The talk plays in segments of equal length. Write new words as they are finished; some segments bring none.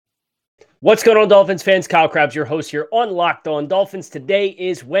What's going on, Dolphins fans? Kyle Krabs, your host here on Locked On Dolphins. Today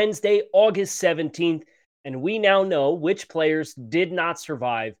is Wednesday, August 17th, and we now know which players did not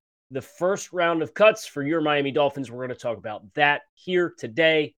survive the first round of cuts for your Miami Dolphins. We're going to talk about that here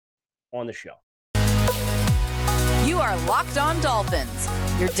today on the show. You are Locked On Dolphins,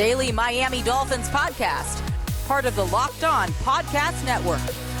 your daily Miami Dolphins podcast, part of the Locked On Podcast Network,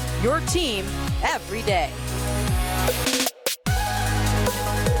 your team every day.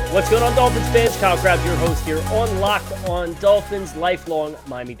 What's going on, Dolphins fans? Kyle Krabs, your host here on Locked On Dolphins, lifelong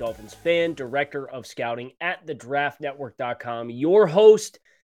Miami Dolphins fan, director of scouting at thedraftnetwork.com, your host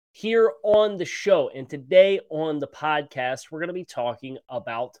here on the show. And today on the podcast, we're going to be talking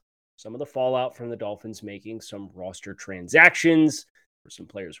about some of the fallout from the Dolphins making some roster transactions. There were some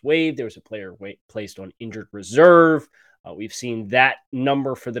players waived. There was a player placed on injured reserve. We've seen that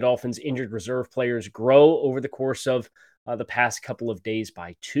number for the Dolphins' injured reserve players grow over the course of the past couple of days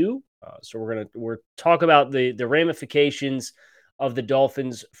by 2. So we're talk about the ramifications of the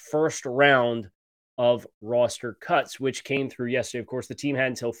Dolphins' first round of roster cuts, which came through yesterday. Of course, the team had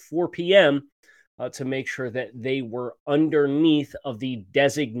until 4 p.m. To make sure that they were underneath of the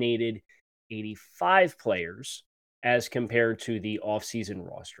designated 85 players as compared to the offseason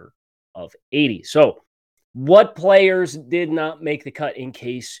roster of 80. So what players did not make the cut in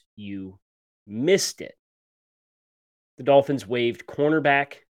case you missed it? The Dolphins waived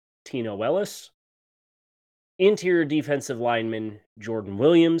cornerback Tino Ellis, interior defensive lineman Jordan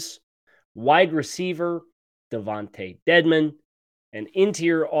Williams, wide receiver Devontae Dedmon, and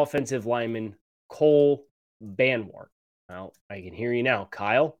interior offensive lineman Cole Banwart. Now, I can hear you now,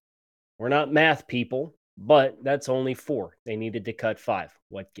 Kyle. We're not math people, but that's only 4. They needed to cut 5.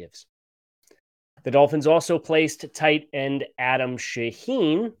 What gives? The Dolphins also placed tight end Adam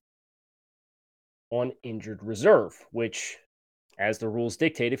Shaheen on injured reserve, which, as the rules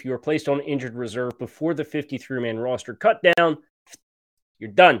dictate, if you are placed on injured reserve before the 53-man roster cut down, you're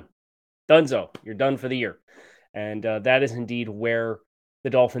done. Dunzo. You're done for the year. And that is indeed where the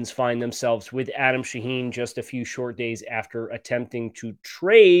Dolphins find themselves with Adam Shaheen just a few short days after attempting to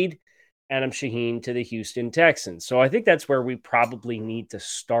trade Adam Shaheen to the Houston Texans. So I think that's where we probably need to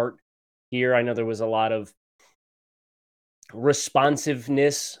start here. I know there was a lot of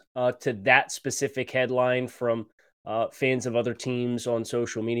responsiveness to that specific headline from fans of other teams on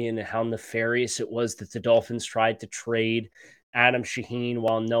social media and how nefarious it was that the Dolphins tried to trade Adam Shaheen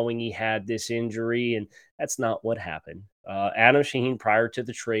while knowing he had this injury, and that's not what happened. Adam Shaheen, prior to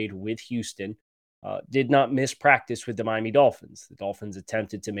the trade with Houston, did not miss practice with the Miami Dolphins. The Dolphins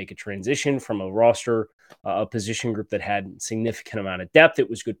attempted to make a transition from a roster, a position group that had significant amount of depth. It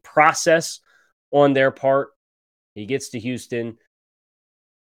was good process on their part. He gets to Houston.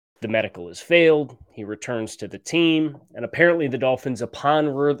 The medical has failed. He returns to the team. And apparently the Dolphins,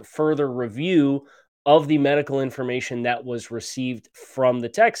 upon further review of the medical information that was received from the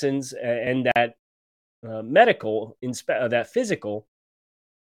Texans and that that physical,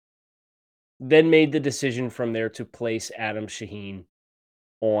 then made the decision from there to place Adam Shaheen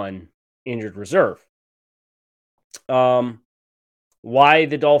on injured reserve. Why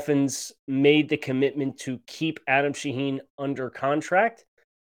the Dolphins made the commitment to keep Adam Shaheen under contract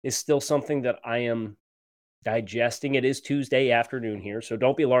is still something that I am digesting. It is Tuesday afternoon here, so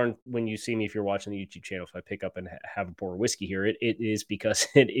don't be alarmed when you see me if you're watching the YouTube channel. If I pick up and have a pour of whiskey here, it is because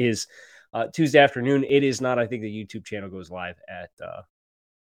it is Tuesday afternoon. It is not. I think the YouTube channel goes live at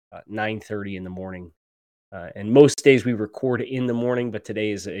 9:30 in the morning. And most days we record in the morning, but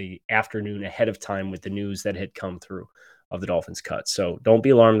today is a afternoon ahead of time with the news that had come through of the Dolphins cut. So don't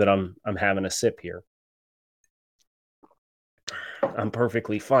be alarmed that I'm having a sip here. I'm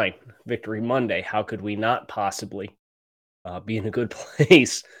perfectly fine. Victory Monday. How could we not possibly be in a good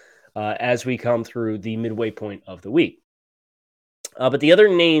place as we come through the midway point of the week? But the other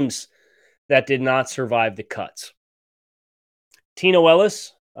names that did not survive the cuts. Tino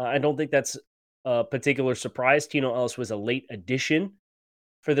Ellis. I don't think that's a particular surprise. Tino Ellis was a late addition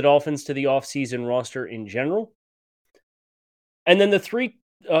for the Dolphins to the offseason roster in general. And then the three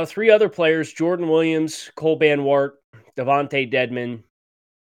other players, Jordan Williams, Cole Banwart, Devontae Dedmon.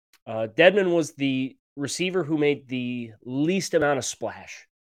 Dedmon was the receiver who made the least amount of splash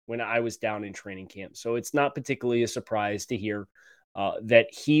when I was down in training camp. So it's not particularly a surprise to hear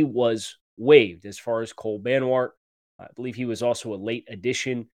that he was waived. As far as Cole Banwart, I believe he was also a late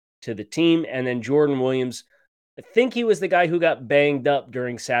addition to the team. And then Jordan Williams, I think he was the guy who got banged up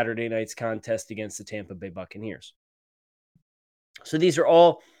during Saturday night's contest against the Tampa Bay Buccaneers. So these are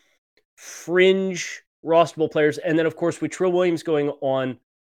all fringe rostable players. And then, of course, with Trill Williams going on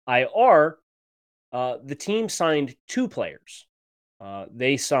IR, the team signed 2 players.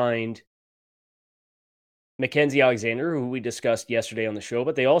 They signed Mackenzie Alexander, who we discussed yesterday on the show,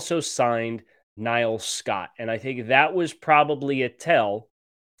 but they also signed Niles Scott. And I think that was probably a tell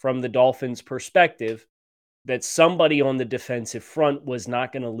from the Dolphins' perspective that somebody on the defensive front was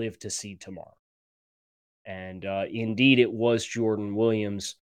not going to live to see tomorrow. And indeed, it was Jordan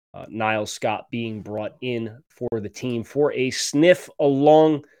Williams, Niles Scott being brought in for the team for a sniff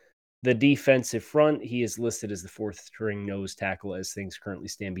along the defensive front. He is listed as the fourth string nose tackle as things currently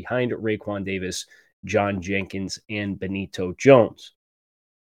stand behind Raekwon Davis, John Jenkins, and Benito Jones.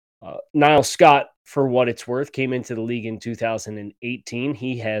 Niles Scott, for what it's worth, came into the league in 2018.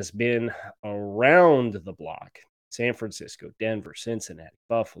 He has been around the block. San Francisco, Denver, Cincinnati,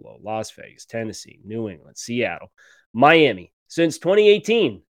 Buffalo, Las Vegas, Tennessee, New England, Seattle, Miami, since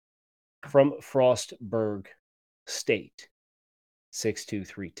 2018 from Frostburg State, 6'2",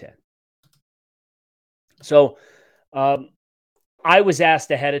 310. So I was asked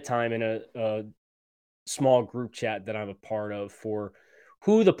ahead of time in a small group chat that I'm a part of for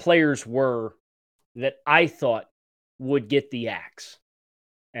who the players were that I thought would get the axe.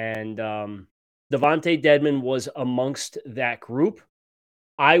 And Devontae Dedmon was amongst that group.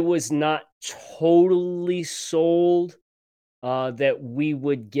 I was not totally sold that we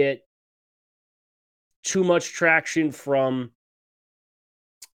would get too much traction from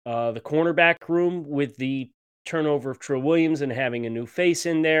the cornerback room with the turnover of Trill Williams and having a new face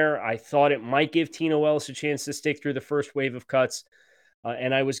in there. I thought it might give Tino Ellis a chance to stick through the first wave of cuts.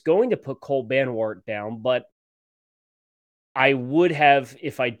 And I was going to put Cole Banwart down, but I would have,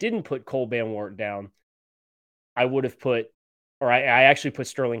 if I didn't put Cole Banwart down, I would have put, or I actually put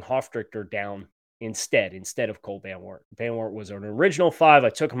Sterling Hofstrichter down instead of Cole Banwart. Banwart was an original 5. I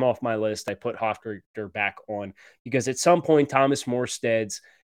took him off my list. I put Hofstrichter back on because at some point, Thomas Morstead's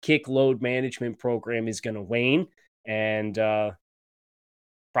kick load management program is going to wane, and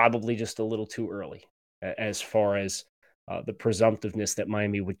probably just a little too early as far as the presumptiveness that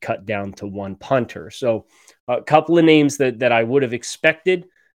Miami would cut down to one punter. So a couple of names that I would have expected,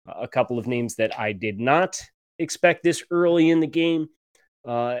 a couple of names that I did not expect this early in the game.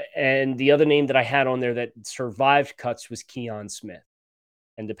 And the other name that I had on there that survived cuts was Keon Smith.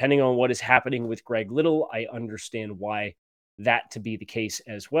 And depending on what is happening with Greg Little, I understand why that to be the case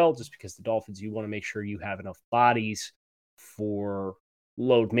as well, just because the Dolphins, you want to make sure you have enough bodies for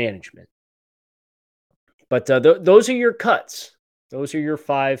load management. But those are your cuts. Those are your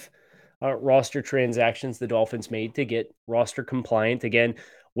 5 roster transactions the Dolphins made to get roster compliant. Again,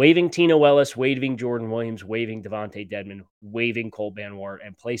 waiving Tino Ellis, waiving Jordan Williams, waiving Devontae Dedmon, waiving Cole Banwart,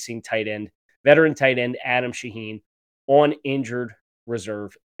 and placing veteran tight end Adam Shaheen on injured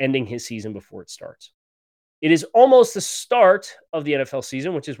reserve, ending his season before it starts. It is almost the start of the NFL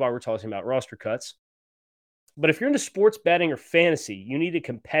season, which is why we're talking about roster cuts. But if you're into sports betting or fantasy, you need a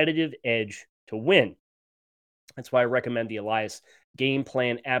competitive edge to win. That's why I recommend the Elias Game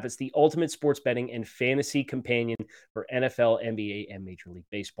Plan app. It's the ultimate sports betting and fantasy companion for NFL, NBA, and Major League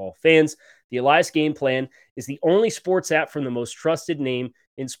Baseball fans. The Elias Game Plan is the only sports app from the most trusted name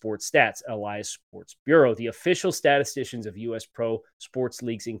in sports stats, Elias Sports Bureau, the official statisticians of U.S. pro sports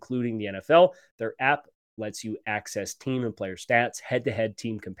leagues, including the NFL. Their app lets you access team and player stats, head-to-head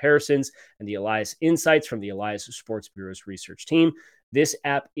team comparisons, and the Elias insights from the Elias Sports Bureau's research team. This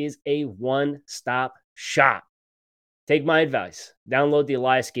app is a one-stop shop. Take my advice. Download the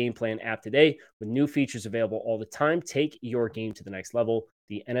Elias Game Plan app today with new features available all the time. Take your game to the next level.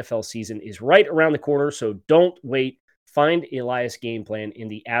 The NFL season is right around the corner, so don't wait. Find Elias Game Plan in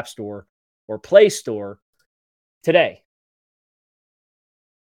the App Store or Play Store today.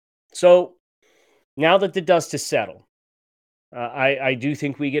 So now that the dust has settled, I do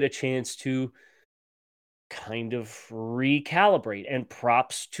think we get a chance to kind of recalibrate, and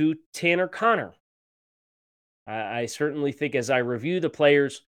props to Tanner Conner. I certainly think as I review the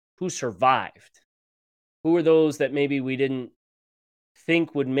players who survived, who are those that maybe we didn't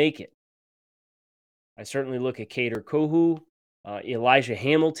think would make it. I certainly look at Kader Kohou. Elijah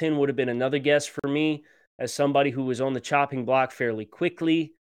Hamilton would have been another guess for me as somebody who was on the chopping block fairly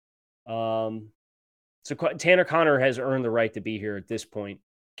quickly. So Tanner Conner has earned the right to be here at this point.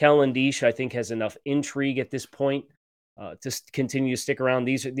 Kellen Diesch, I think, has enough intrigue at this point to continue to stick around.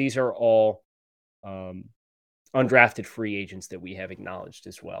 These are all undrafted free agents that we have acknowledged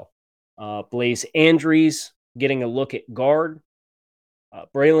as well. Blaze Andrews getting a look at guard.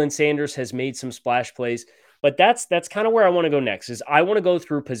 Braylon Sanders has made some splash plays, but that's kind of where I want to go next. Is I want to go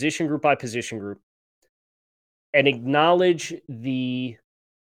through position group by position group and acknowledge the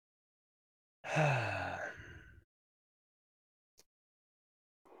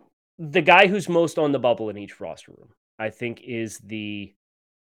the guy who's most on the bubble in each roster room. I think is the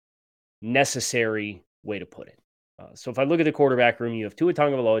necessary way to put it. So if I look at the quarterback room, you have Tua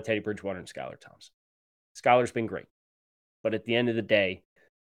Tagovailoa, Teddy Bridgewater, and Skylar Thompson. Skylar's been great. But at the end of the day,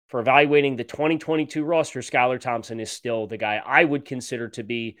 for evaluating the 2022 roster, Skylar Thompson is still the guy I would consider to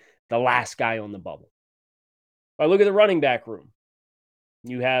be the last guy on the bubble. If I look at the running back room,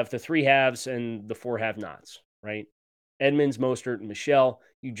 you have the 3 halves and the 4 have-nots, right? Edmonds, Mostert, and Michelle.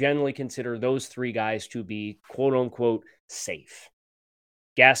 You generally consider those 3 guys to be quote-unquote safe.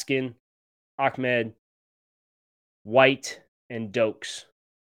 Gaskin, Ahmed, White, and Dokes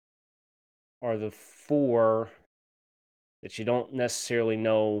are the 4 that you don't necessarily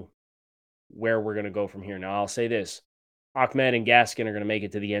know where we're going to go from here. Now, I'll say this. Ahmed and Gaskin are going to make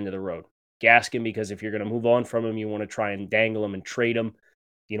it to the end of the road. Gaskin, because if you're going to move on from him, you want to try and dangle him and trade him.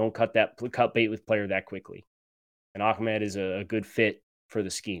 You don't cut bait with player that quickly. And Ahmed is a good fit for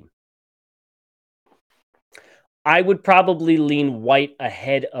the scheme. I would probably lean White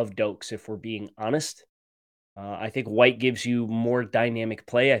ahead of Dokes if we're being honest. I think White gives you more dynamic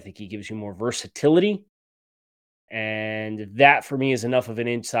play. I think he gives you more versatility. And that, for me, is enough of an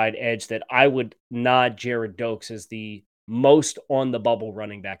inside edge that I would nod Jared Dokes as the most on-the-bubble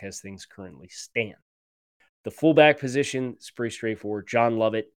running back as things currently stand. The fullback position is pretty straightforward. John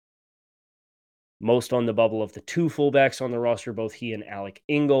Lovett, most on the bubble of the 2 fullbacks on the roster, both he and Alec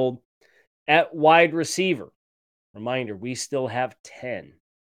Ingold. At wide receiver, reminder, we still have 10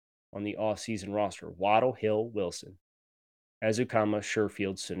 on the offseason roster. Waddle, Hill, Wilson, Azukama,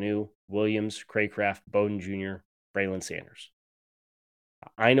 Sherfield, Sanu, Williams, Craycraft, Bowden Jr., Braylon Sanders.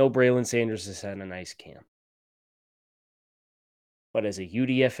 I know Braylon Sanders has had a nice camp. But as a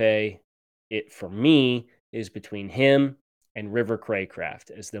UDFA, it, for me, is between him and River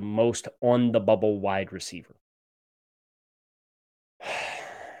Craycraft as the most on-the-bubble wide receiver.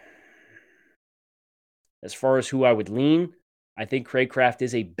 As far as who I would lean, I think Craycraft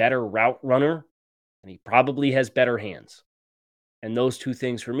is a better route runner, and he probably has better hands. And those 2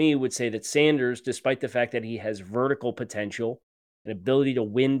 things for me would say that Sanders, despite the fact that he has vertical potential, an ability to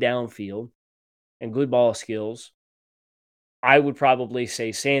win downfield, and good ball skills, I would probably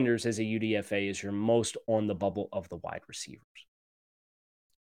say Sanders as a UDFA is your most on the bubble of the wide receivers.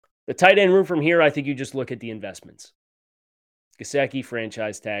 The tight end room from here, I think you just look at the investments. Gesicki,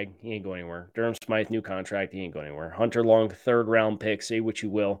 franchise tag, he ain't going anywhere. Durham Smythe, new contract, he ain't going anywhere. Hunter Long, 3rd round pick, say what you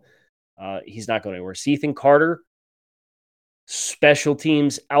will. He's not going anywhere. Ethan Carter, special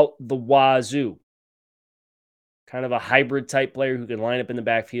teams out the wazoo. Kind of a hybrid type player who can line up in the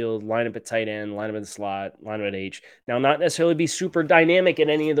backfield, line up at tight end, line up in the slot, line up at H. Now, not necessarily be super dynamic at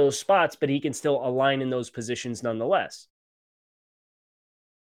any of those spots, but he can still align in those positions nonetheless.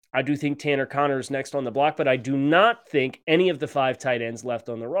 I do think Tanner Conner is next on the block, but I do not think any of the 5 tight ends left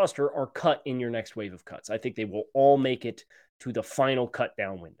on the roster are cut in your next wave of cuts. I think they will all make it to the final cut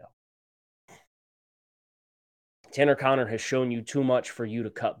down window. Tanner Conner has shown you too much for you to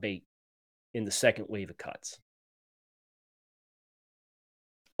cut bait in the second wave of cuts.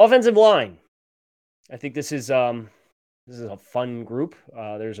 Offensive line. I think this is a fun group.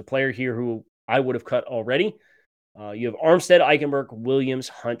 There's a player here who I would have cut already. You have Armstead, Eichenberg, Williams,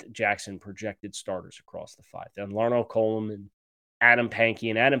 Hunt, Jackson, projected starters across the 5. Then Larnell Colum and Adam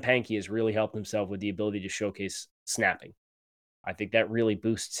Pankey. And Adam Pankey has really helped himself with the ability to showcase snapping. I think that really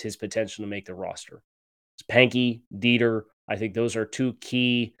boosts his potential to make the roster. It's Pankey, Dieter. I think those are 2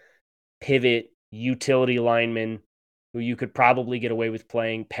 key pivot utility linemen who you could probably get away with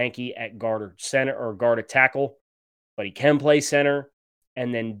playing. Pankey at guard or center or guard at tackle, but he can play center.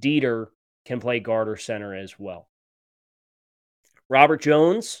 And then Dieter can play guard or center as well. Robert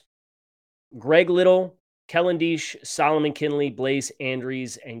Jones, Greg Little, Kellen Diesch, Solomon Kinley, Blaze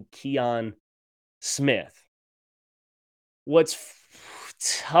Andrews, and Keon Smith. What's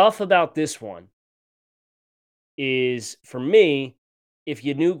tough about this one is, for me, if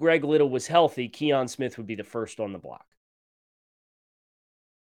you knew Greg Little was healthy, Keon Smith would be the first on the block.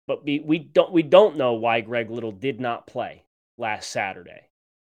 But we don't know why Greg Little did not play last Saturday.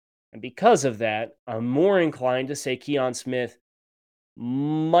 And because of that, I'm more inclined to say Keon Smith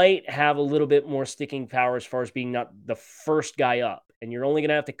might have a little bit more sticking power as far as being not the first guy up. And you're only going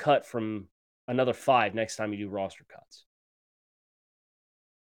to have to cut from another 5 next time you do roster cuts.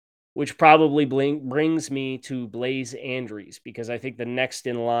 Which probably brings me to Blaze Andrews, because I think the next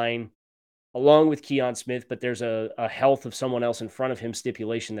in line, along with Keon Smith, but there's a health of someone else in front of him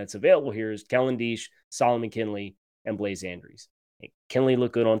stipulation that's available here, is Kellen Diesch, Solomon Kinley, and Blaze Andrews. Kinley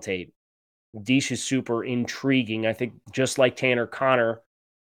looked good on tape. Diesch is super intriguing. I think just like Tanner Conner,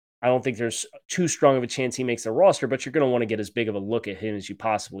 I don't think there's too strong of a chance he makes the roster, but you're going to want to get as big of a look at him as you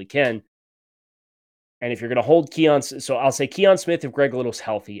possibly can. And if you're going to hold Keon, so I'll say Keon Smith if Greg Little's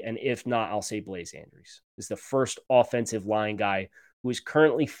healthy. And if not, I'll say Blaze Andrews is the first offensive line guy who is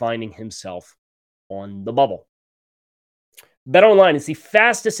currently finding himself on the bubble. BetOnline is the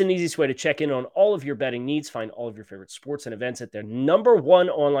fastest and easiest way to check in on all of your betting needs. Find all of your favorite sports and events at their #1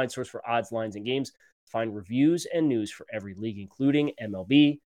 online source for odds, lines, and games. Find reviews and news for every league, including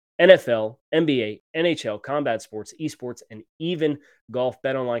MLB, NFL, NBA, NHL, combat sports, esports, and even golf.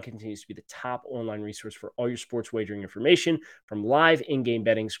 BetOnline continues to be the top online resource for all your sports wagering information. From live in-game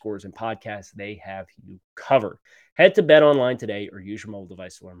betting, scores, and podcasts, they have you covered. Head to BetOnline today or use your mobile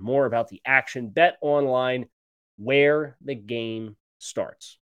device to learn more about the action. BetOnline, where the game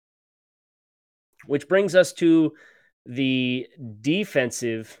starts. Which brings us to the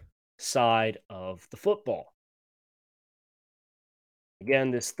defensive side of the football.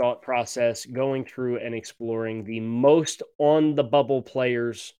 Again, this thought process going through and exploring the most on the bubble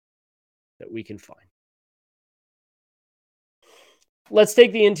players that we can find. Let's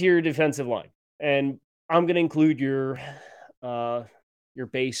take the interior defensive line, and I'm going to include your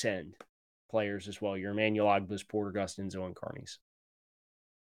base end players as well. Your Emmanuel Ogbahs, Porter Gustins, Owen Carneys.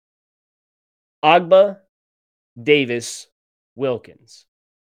 Ogbah, Davis, Wilkins,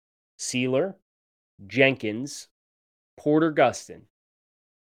 Sealer, Jenkins, Porter Gustin,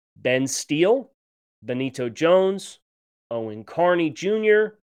 Ben Steele, Benito Jones, Owen Carney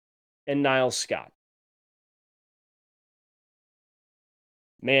Jr., and Niles Scott.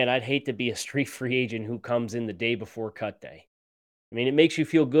 Man, I'd hate to be a street free agent who comes in the day before cut day. I mean, it makes you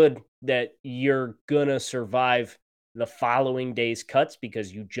feel good that you're going to survive the following day's cuts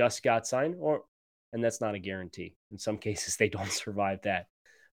because you just got signed, and that's not a guarantee. In some cases, they don't survive that.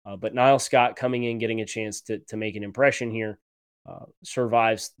 But Niles Scott coming in, getting a chance to make an impression here,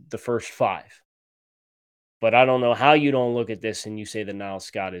 survives the first 5. But I don't know how you don't look at this and you say that Niles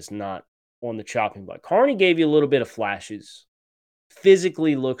Scott is not on the chopping block. Carney gave you a little bit of flashes.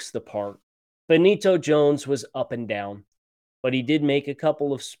 Physically looks the part. Benito Jones was up and down, but he did make a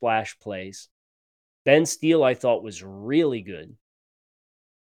couple of splash plays. Ben Steele, I thought, was really good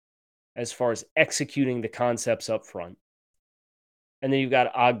as far as executing the concepts up front. And then you've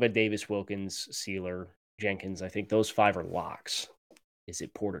got Ogbah, Davis, Wilkins, Sealer, Jenkins. I think those 5 are locks. Is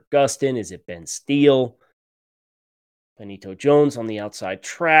it Porter Gustin? Is it Ben Steele? Benito Jones on the outside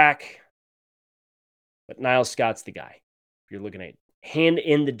track. But Niles Scott's the guy. If you're looking at hand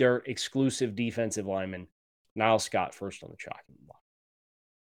in the dirt, exclusive defensive lineman, Niles Scott first on the chopping block.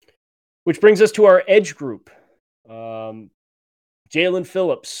 Which brings us to our edge group. Jalen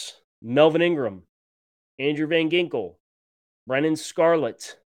Phillips, Melvin Ingram, Andrew Van Ginkel, Brennan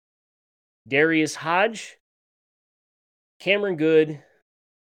Scarlett, Darius Hodge, Cameron Good,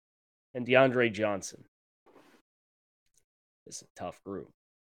 and DeAndre Johnson. This is a tough group.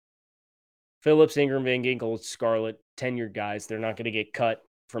 Phillips, Ingram, Van Ginkel, Scarlett, tenured guys. They're not going to get cut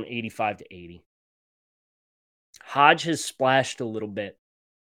from 85 to 80. Hodge has splashed a little bit.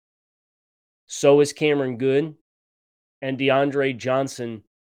 So is Cameron Good. And DeAndre Johnson,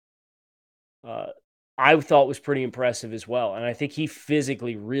 I thought was pretty impressive as well. And I think he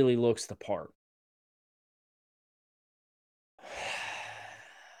physically really looks the part.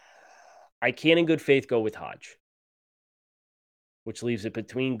 I can in good faith go with Hodge, which leaves it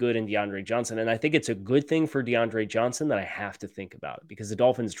between Good and DeAndre Johnson. And I think it's a good thing for DeAndre Johnson that I have to think about it because the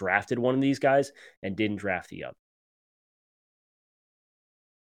Dolphins drafted one of these guys and didn't draft the other.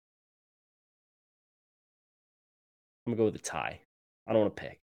 I'm going to go with a tie. I don't want to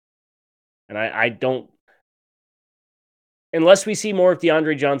pick. And I don't, unless we see more of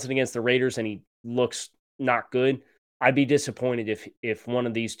DeAndre Johnson against the Raiders and he looks not good, I'd be disappointed if one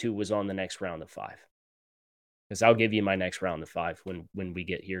of these two was on the next round of 5. Because I'll give you my next round of 5 when we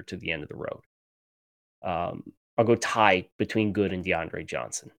get here to the end of the road. I'll go tie between Good and DeAndre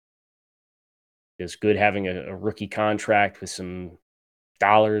Johnson. Is Good having a rookie contract with some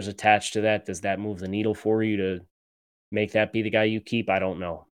dollars attached to that? Does that move the needle for you to make that be the guy you keep? I don't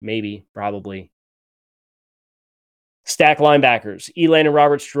know. Maybe, probably. Stack linebackers. Elandon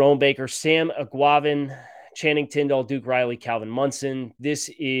Roberts, Jerome Baker, Sam Aguavin, Channing Tindall, Duke Riley, Calvin Munson. This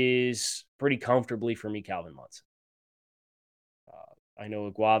is pretty comfortably for me, Calvin Munson. I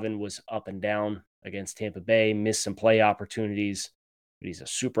know Aguavin was up and down against Tampa Bay, missed some play opportunities, but he's a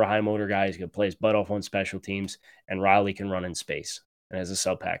super high motor guy. He's going to play his butt off on special teams, and Riley can run in space and has a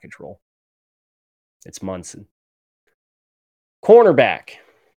sub-package role. It's Munson. Cornerback.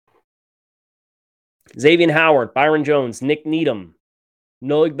 Xavier Howard, Byron Jones, Nick Needham,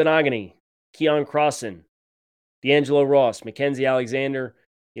 Noah Benogany, Keon Crossan, D'Angelo Ross, Mackenzie Alexander,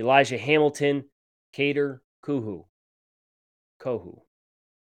 Elijah Hamilton, Kader Kohu.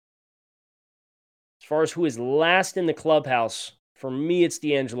 As far as who is last in the clubhouse, for me, it's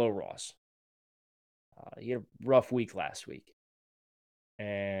D'Angelo Ross. He had a rough week last week.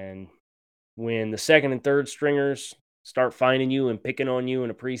 And when the second and third stringers start finding you and picking on you in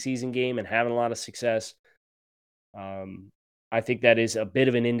a preseason game and having a lot of success, I think that is a bit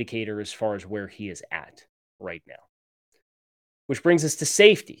of an indicator as far as where he is at right now. Which brings us to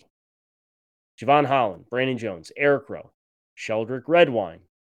safety. Javon Holland, Brandon Jones, Eric Rowe, Sheldrick Redwine,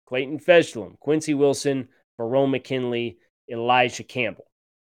 Clayton Fejedelem, Quincy Wilson, Barone McKinley, Elijah Campbell.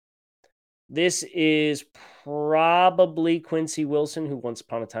 This is probably Quincy Wilson, who once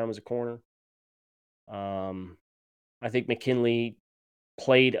upon a time was a corner. I think McKinley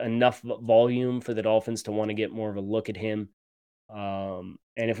played enough volume for the Dolphins to want to get more of a look at him. And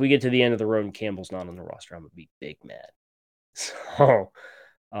if we get to the end of the road and Campbell's not on the roster, I'm going to be big mad. So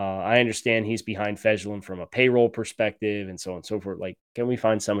I understand he's behind Fejedelem from a payroll perspective and so on and so forth. Like, can we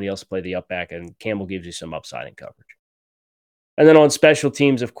find somebody else to play the up back? And Campbell gives you some upside in coverage. And then on special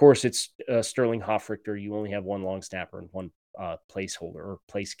teams, of course, it's Sterling Hofrichter. You only have one long snapper and one placeholder or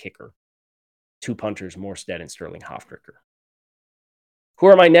place kicker. Two punters, Morstead and Sterling Hofrichter. Who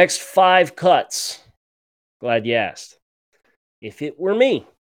are my next 5 cuts? Glad you asked. If it were me,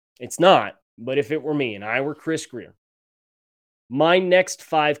 it's not, but if it were me and I were Chris Grier, my next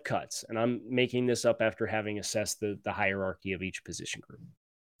 5 cuts, and I'm making this up after having assessed the hierarchy of each position group.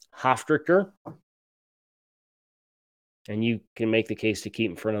 Hofrichter, and you can make the case to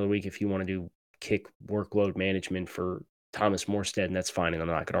keep him for another week if you want to do kick workload management for Thomas Morstead, and that's fine, and I'm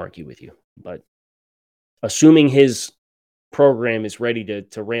not going to argue with you. But assuming his program is ready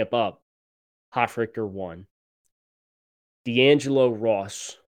to ramp up, Hofrichter 1, D'Angelo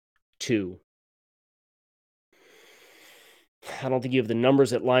Ross 2. I don't think you have the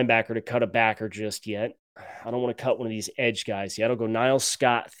numbers at linebacker to cut a backer just yet. I don't want to cut one of these edge guys yet. I'll go Niles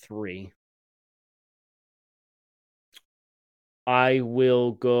Scott 3. I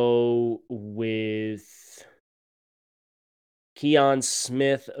will go with Keon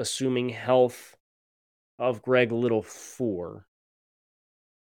Smith, assuming health of Greg Little 4.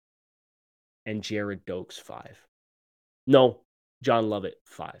 And Jared Dokes 5. No, John Lovett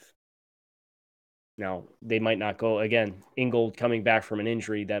 5. Now, they might not go, again, Ingold coming back from an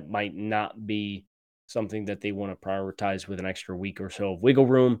injury, that might not be something that they want to prioritize with an extra week or so of wiggle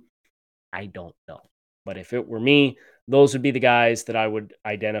room. I don't know. But if it were me, those would be the guys that I would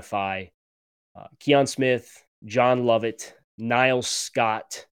identify. Keon Smith, John Lovett, Niles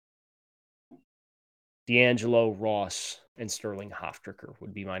Scott, D'Angelo Ross, and Sterling Hofrichter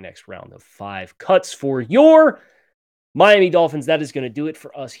would be my next round of 5 cuts for your Miami Dolphins. That is going to do it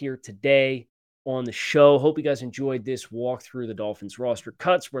for us here today on the show. Hope you guys enjoyed this walk through the Dolphins roster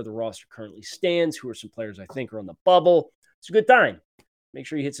cuts, where the roster currently stands, who are some players I think are on the bubble. It's a good time. Make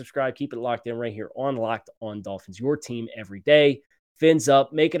sure you hit subscribe. Keep it locked in right here on Locked On Dolphins, your team every day. Fins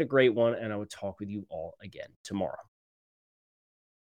up. Make it a great one, and I will talk with you all again tomorrow.